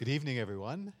Good evening,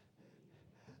 everyone.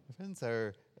 Friends,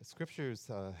 our scriptures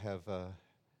have,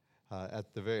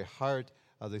 at the very heart,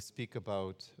 they speak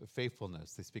about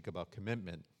faithfulness, they speak about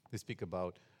commitment, they speak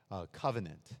about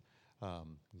covenant,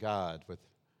 God, with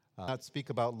not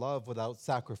speak about love without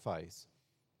sacrifice.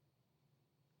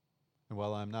 And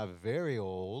while I'm not very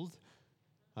old,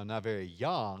 I'm not very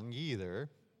young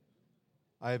either,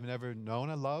 I have never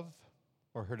known a love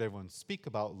or heard everyone speak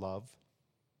about love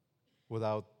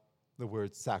without the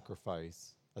word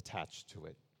sacrifice attached to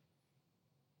it.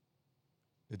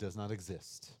 It does not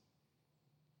exist.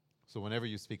 So whenever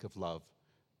you speak of love,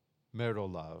 marital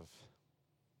love,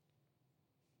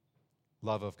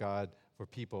 love of God for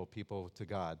people, people to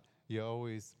God,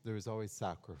 there is always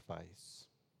sacrifice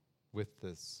with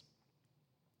this.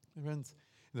 And friends,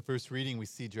 in the first reading, we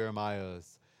see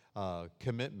Jeremiah's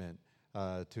commitment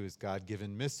to his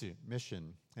God-given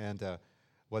mission and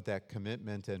what that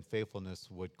commitment and faithfulness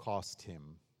would cost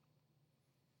him.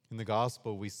 In the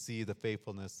gospel, we see the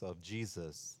faithfulness of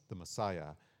Jesus, the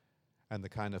Messiah, and the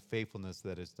kind of faithfulness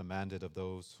that is demanded of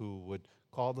those who would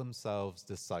call themselves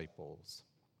disciples.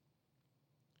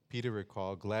 Peter,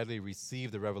 recall, gladly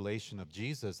received the revelation of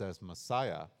Jesus as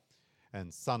Messiah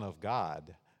and Son of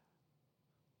God,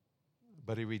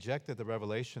 but he rejected the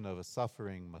revelation of a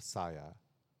suffering Messiah.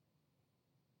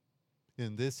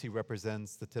 In this, he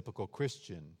represents the typical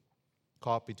Christian,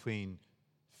 caught between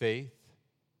faith,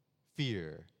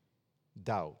 fear,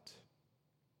 doubt,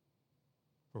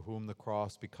 for whom the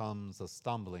cross becomes a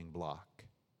stumbling block.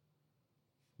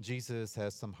 Jesus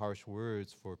has some harsh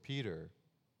words for Peter.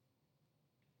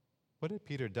 What had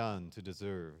Peter done to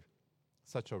deserve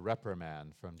such a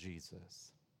reprimand from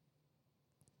Jesus?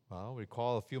 Well,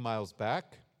 recall a few miles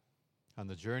back on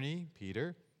the journey,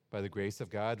 Peter, by the grace of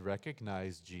God,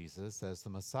 recognized Jesus as the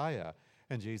Messiah.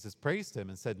 And Jesus praised him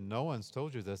and said, "No one's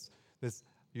told you this.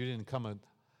 You didn't come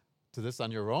to this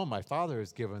on your own. My Father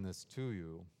has given this to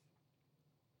you."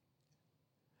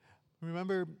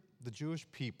 Remember, the Jewish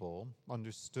people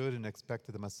understood and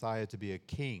expected the Messiah to be a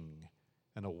king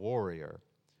and a warrior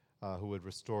who would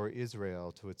restore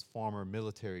Israel to its former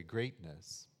military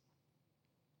greatness.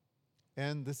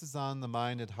 And this is on the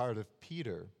mind and heart of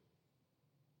Peter.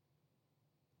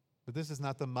 But this is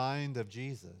not the mind of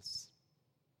Jesus.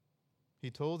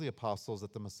 He told the apostles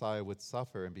that the Messiah would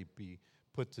suffer and be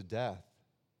put to death.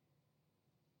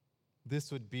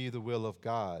 This would be the will of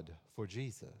God for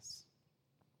Jesus.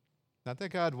 Not that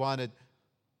God wanted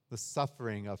the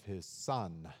suffering of his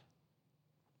Son,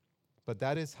 but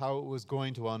that is how it was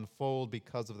going to unfold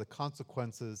because of the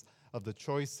consequences of the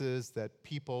choices that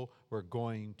people were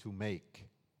going to make.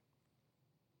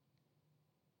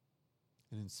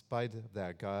 And in spite of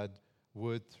that, God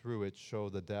would, through it, show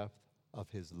the depth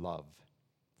of his love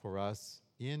for us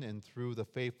in and through the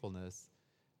faithfulness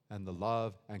and the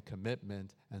love and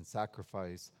commitment and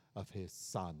sacrifice of his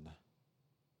Son.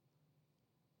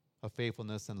 A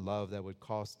faithfulness and love that would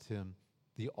cost him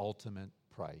the ultimate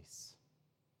price.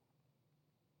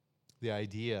 The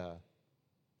idea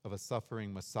of a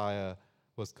suffering Messiah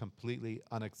was completely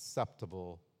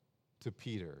unacceptable to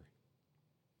Peter.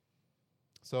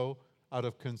 So, out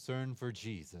of concern for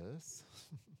Jesus,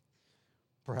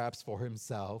 perhaps for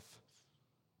himself,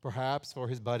 perhaps for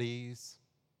his buddies,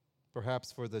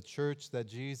 perhaps for the church that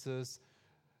Jesus,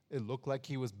 it looked like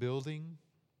he was building,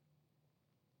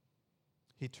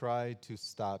 he tried to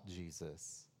stop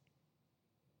Jesus.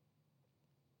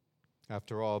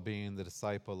 After all, being the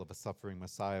disciple of a suffering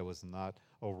Messiah was not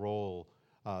a role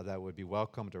that would be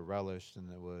welcomed or relished,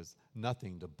 and it was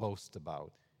nothing to boast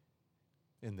about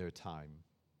in their time.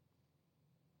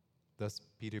 Thus,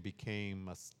 Peter became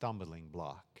a stumbling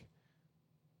block.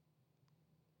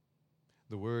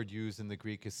 The word used in the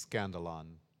Greek is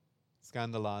scandalon.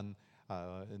 Scandalon,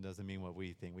 it doesn't mean what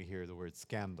we think. We hear the word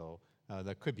scandal.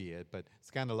 That could be it, but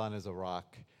scandalon is a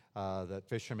rock that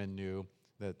fishermen knew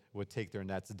that would take their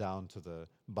nets down to the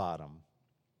bottom,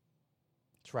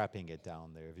 trapping it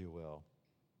down there, if you will.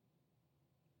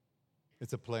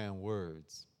 It's a play on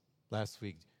words. Last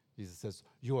week, Jesus says,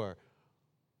 "You are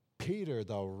Peter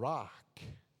the rock."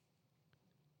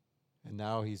 And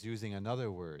now he's using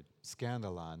another word,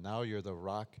 scandalon. Now you're the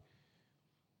rock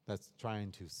that's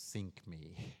trying to sink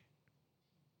me.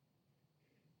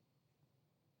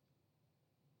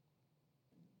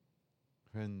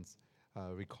 Friends,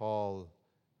 recall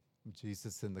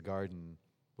Jesus in the garden.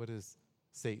 What does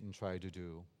Satan try to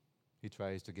do? He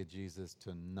tries to get Jesus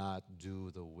to not do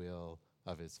the will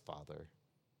of his Father.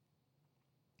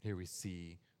 Here we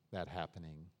see that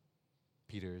happening.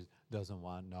 Peter doesn't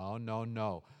want,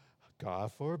 no.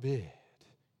 God forbid.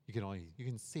 You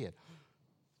can see it.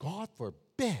 God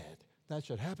forbid that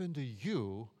should happen to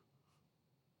you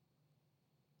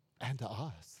and to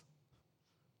us.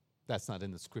 That's not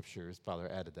in the scriptures. Father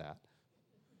added that.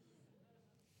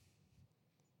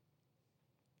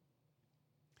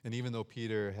 And even though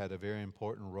Peter had a very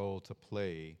important role to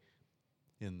play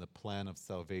in the plan of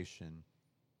salvation,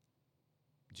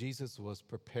 Jesus was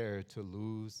prepared to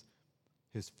lose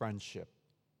his friendship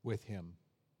with him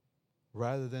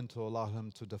rather than to allow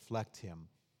him to deflect him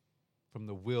from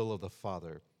the will of the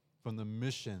Father, from the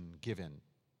mission given.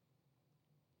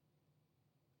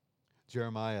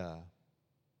 Jeremiah,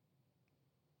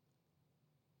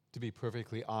 to be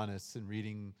perfectly honest, in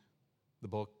reading the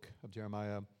book of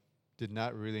Jeremiah, did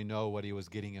not really know what he was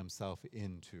getting himself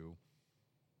into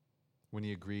when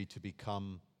he agreed to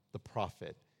become the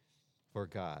prophet for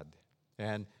God.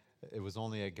 And it was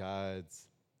only at God's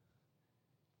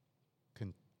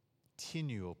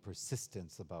continual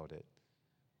persistence about it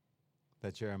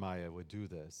that Jeremiah would do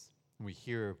this. And we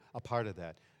hear a part of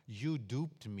that. You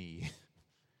duped me.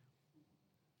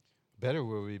 Better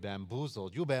were we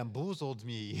bamboozled. You bamboozled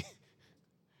me,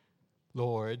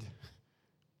 Lord.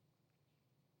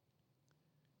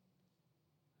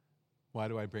 Why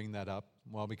do I bring that up?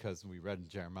 Well, because we read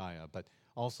Jeremiah, but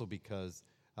also because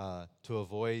to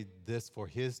avoid this for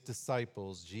his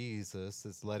disciples, Jesus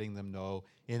is letting them know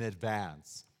in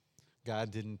advance.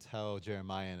 God didn't tell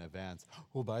Jeremiah in advance,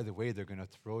 oh, by the way, they're going to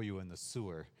throw you in the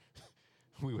sewer.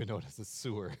 We would know it as a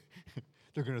sewer.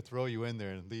 They're going to throw you in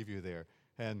there and leave you there.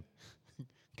 And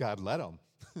God let them.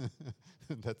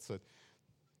 That's what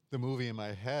the movie in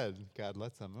my head, God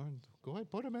lets them. Oh, go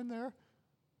ahead, put them in there.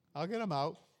 I'll get them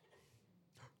out.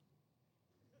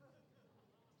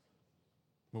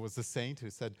 What was the saint who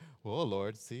said, well,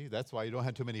 Lord, see, that's why you don't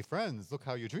have too many friends. Look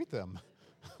how you treat them.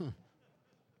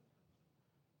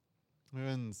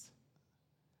 Friends,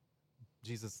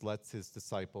 Jesus lets his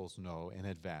disciples know in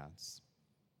advance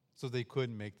so they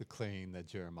couldn't make the claim that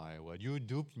Jeremiah would. You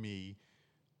duped me.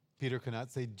 Peter could not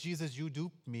say, Jesus, you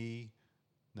duped me.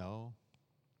 No.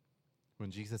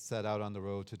 When Jesus set out on the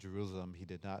road to Jerusalem, he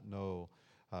did know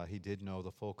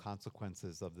the full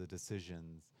consequences of the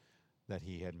decisions that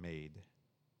he had made.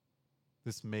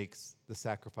 This makes the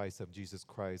sacrifice of Jesus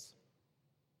Christ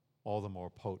all the more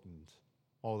potent,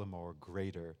 all the more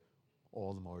greater,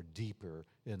 all the more deeper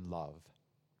in love.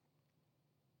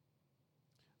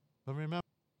 But remember,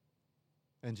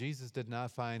 and Jesus did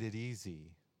not find it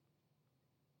easy.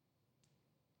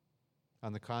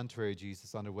 On the contrary,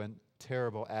 Jesus underwent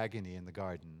terrible agony in the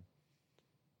garden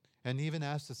and even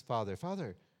asked his Father,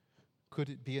 Father, could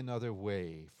it be another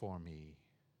way for me?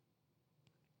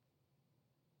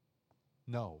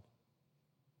 No.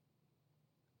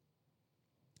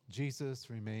 Jesus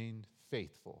remained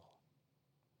faithful.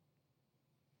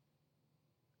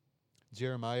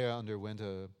 Jeremiah underwent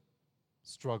a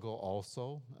struggle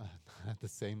also at the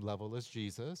same level as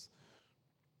Jesus.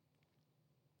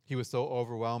 He was so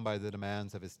overwhelmed by the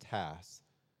demands of his task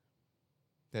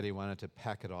that he wanted to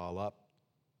pack it all up.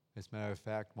 As a matter of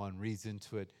fact, one reads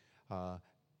into it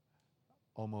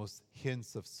almost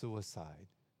hints of suicide.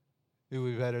 It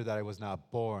would be better that I was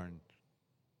not born.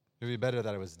 It would be better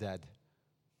that I was dead.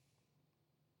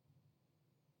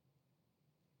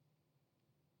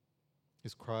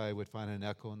 His cry would find an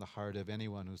echo in the heart of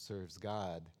anyone who serves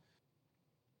God.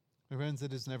 My friends,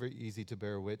 it is never easy to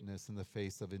bear witness in the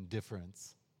face of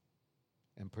indifference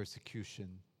and persecution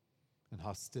and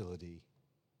hostility.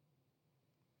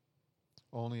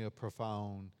 Only a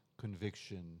profound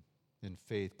conviction in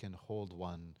faith can hold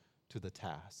one to the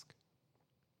task.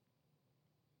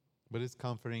 But it's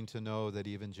comforting to know that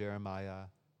even Jeremiah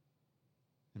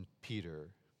and Peter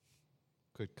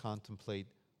could contemplate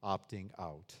opting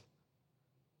out.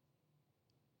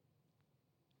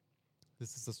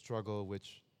 This is a struggle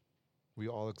which we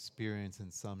all experience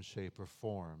in some shape or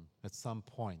form at some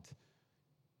point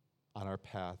on our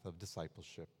path of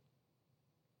discipleship.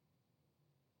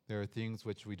 There are things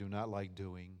which we do not like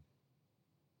doing,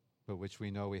 but which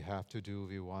we know we have to do if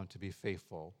we want to be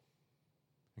faithful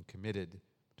and committed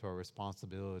to our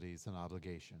responsibilities and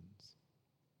obligations.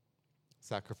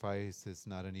 Sacrifice is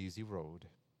not an easy road.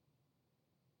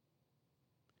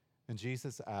 And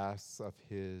Jesus asks of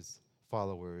his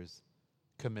followers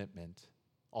commitment,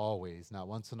 always, not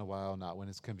once in a while, not when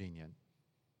it's convenient,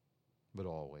 but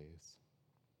always.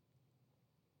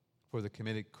 For the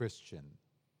committed Christian,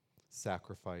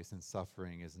 sacrifice and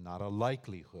suffering is not a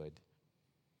likelihood,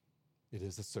 it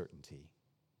is a certainty.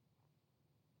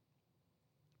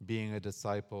 Being a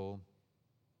disciple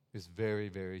is very,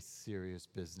 very serious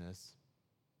business.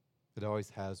 It always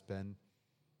has been.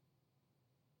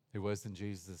 It was in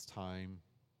Jesus' time.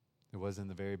 It was in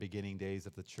the very beginning days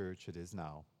of the church. It is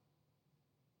now.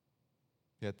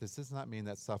 Yet this does not mean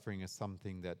that suffering is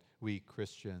something that we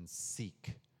Christians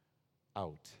seek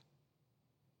out.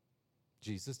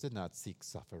 Jesus did not seek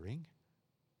suffering.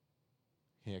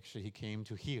 He came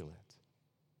to heal it.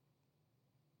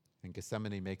 And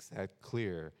Gethsemane makes that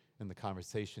clear in the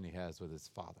conversation he has with his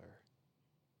Father.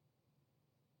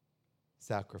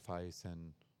 Sacrifice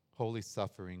and holy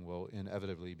suffering will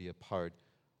inevitably be a part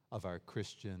of our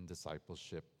Christian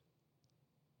discipleship,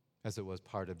 as it was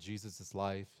part of Jesus'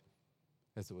 life,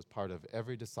 as it was part of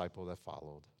every disciple that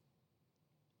followed.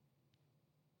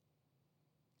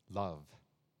 Love.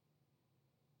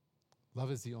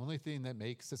 Love is the only thing that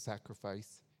makes the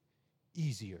sacrifice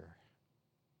easier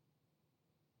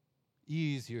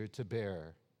to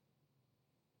bear,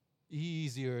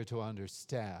 easier to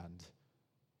understand.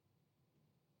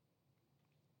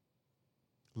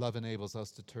 Love enables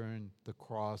us to turn the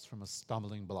cross from a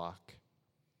stumbling block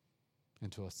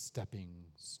into a stepping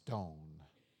stone.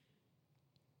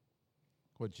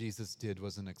 What Jesus did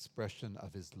was an expression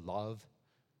of his love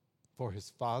for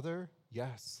his Father,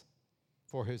 yes.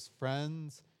 For his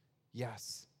friends,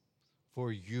 yes.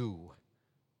 For you,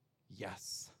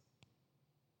 yes.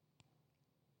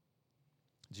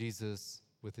 Jesus,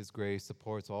 with his grace,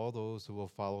 supports all those who will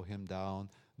follow him down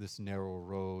this narrow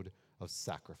road of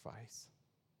sacrifice.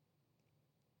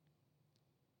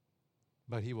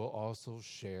 But he will also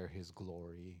share his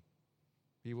glory.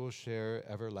 He will share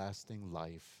everlasting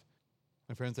life.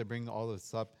 My friends, I bring all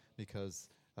this up because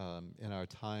in our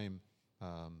time,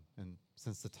 and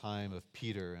since the time of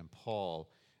Peter and Paul,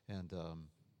 and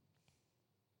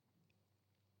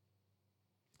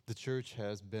the church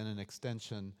has been an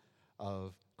extension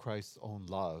of Christ's own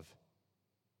love.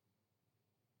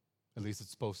 At least it's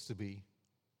supposed to be.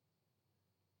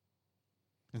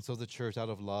 And so the church, out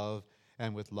of love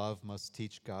and with love, must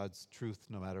teach God's truth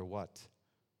no matter what.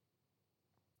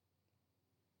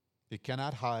 It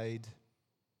cannot hide,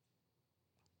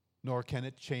 nor can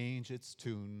it change its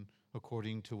tune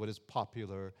according to what is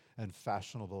popular and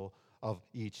fashionable of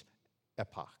each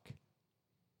epoch.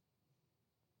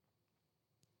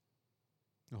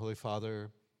 The Holy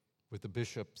Father, with the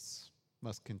bishops,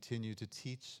 must continue to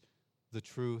teach the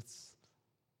truths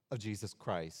of Jesus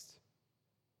Christ.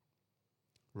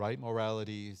 Right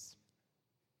moralities,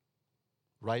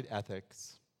 right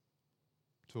ethics,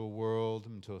 to a world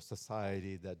and to a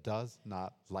society that does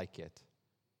not like it.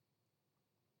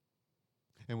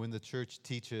 And when the church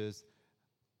teaches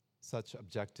such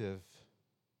objective,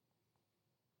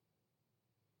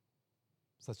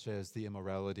 such as the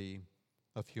immorality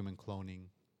of human cloning,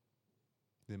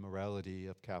 the immorality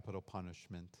of capital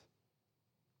punishment,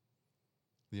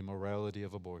 the immorality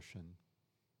of abortion,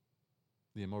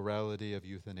 the immorality of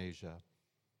euthanasia,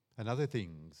 and other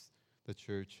things, the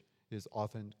church is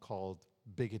often called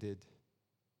bigoted,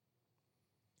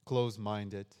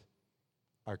 closed-minded,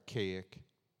 archaic,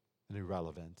 and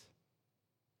irrelevant.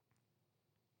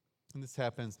 And this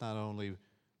happens not only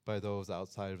by those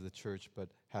outside of the church, but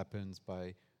happens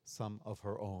by some of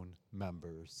her own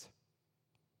members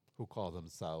who call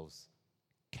themselves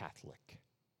Catholic.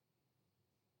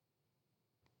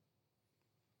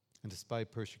 And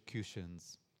despite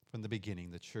persecutions from the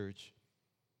beginning, the church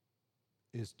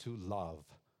is to love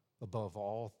above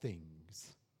all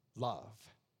things.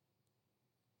 Love.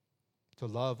 To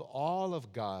love all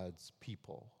of God's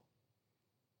people.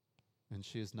 And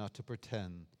she is not to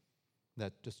pretend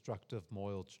that destructive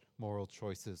moral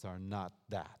choices are not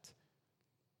that.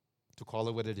 To call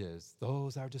it what it is,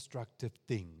 those are destructive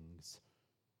things.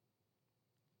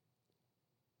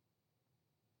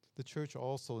 The church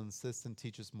also insists and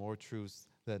teaches more truths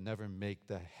that never make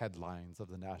the headlines of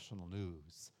the national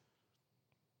news,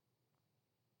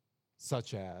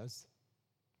 such as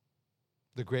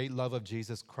the great love of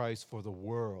Jesus Christ for the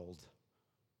world,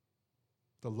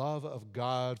 the love of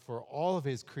God for all of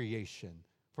his creation,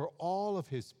 for all of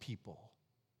his people,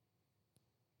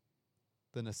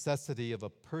 the necessity of a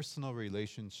personal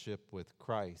relationship with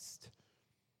Christ,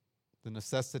 the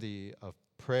necessity of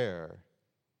prayer,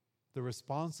 the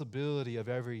responsibility of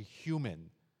every human,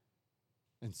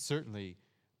 and certainly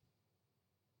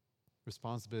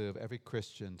responsibility of every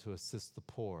Christian to assist the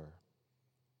poor,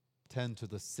 tend to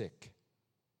the sick,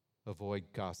 avoid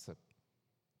gossip,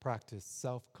 practice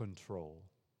self-control,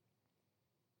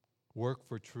 work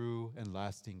for true and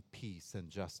lasting peace and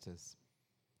justice,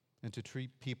 and to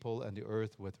treat people and the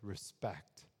earth with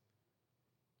respect.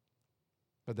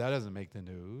 But that doesn't make the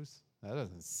news. That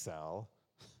doesn't sell.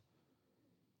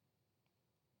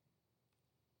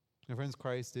 My friends,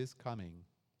 Christ is coming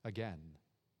again.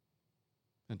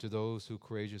 And to those who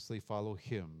courageously follow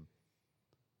him,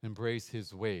 embrace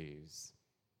his ways,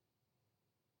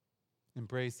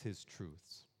 Embrace his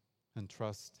truths and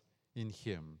trust in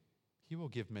him. He will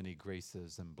give many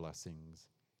graces and blessings.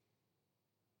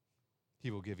 He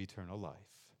will give eternal life.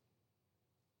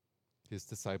 His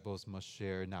disciples must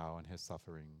share now in his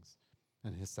sufferings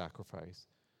and his sacrifice,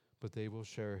 but they will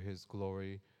share his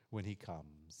glory when he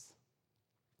comes.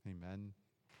 Amen.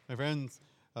 My friends,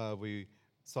 we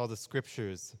saw the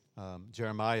scriptures,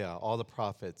 Jeremiah, all the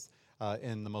prophets,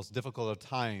 in the most difficult of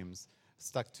times,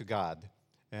 stuck to God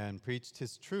and preached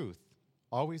his truth,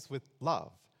 always with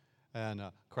love. And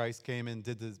Christ came and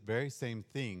did the very same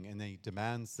thing, and he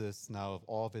demands this now of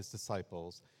all of his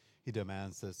disciples. He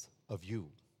demands this of you,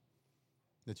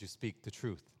 that you speak the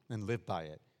truth and live by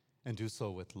it, and do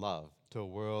so with love to a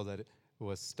world that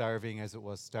was starving as it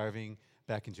was starving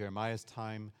back in Jeremiah's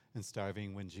time and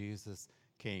starving when Jesus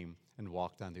came and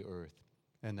walked on the earth.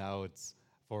 And now it's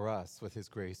for us, with his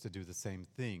grace, to do the same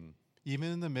thing.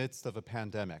 Even in the midst of a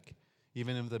pandemic,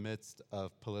 even in the midst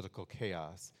of political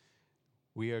chaos,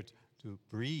 we are to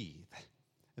breathe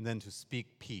and then to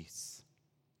speak peace.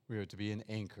 We are to be an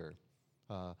anchor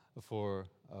for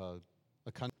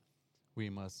a country. We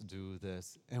must do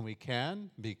this. And we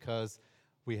can because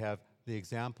we have the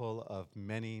example of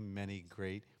many, many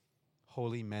great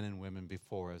holy men and women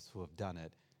before us who have done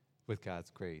it with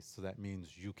God's grace. So that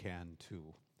means you can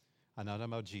too. I'm not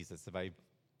about Jesus.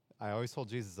 I always hold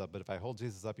Jesus up, but if I hold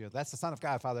Jesus up, that's the Son of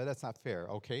God, Father, that's not fair.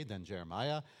 Okay, then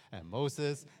Jeremiah and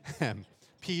Moses and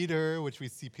Peter, which we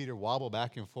see Peter wobble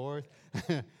back and forth,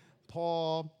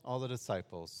 Paul, all the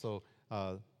disciples. So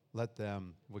let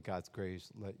them, with God's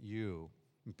grace, let you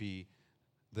be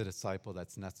the disciple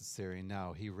that's necessary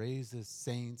now. He raises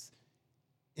saints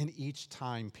in each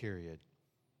time period.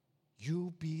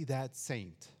 You be that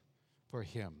saint for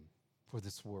him, for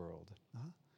this world. Huh?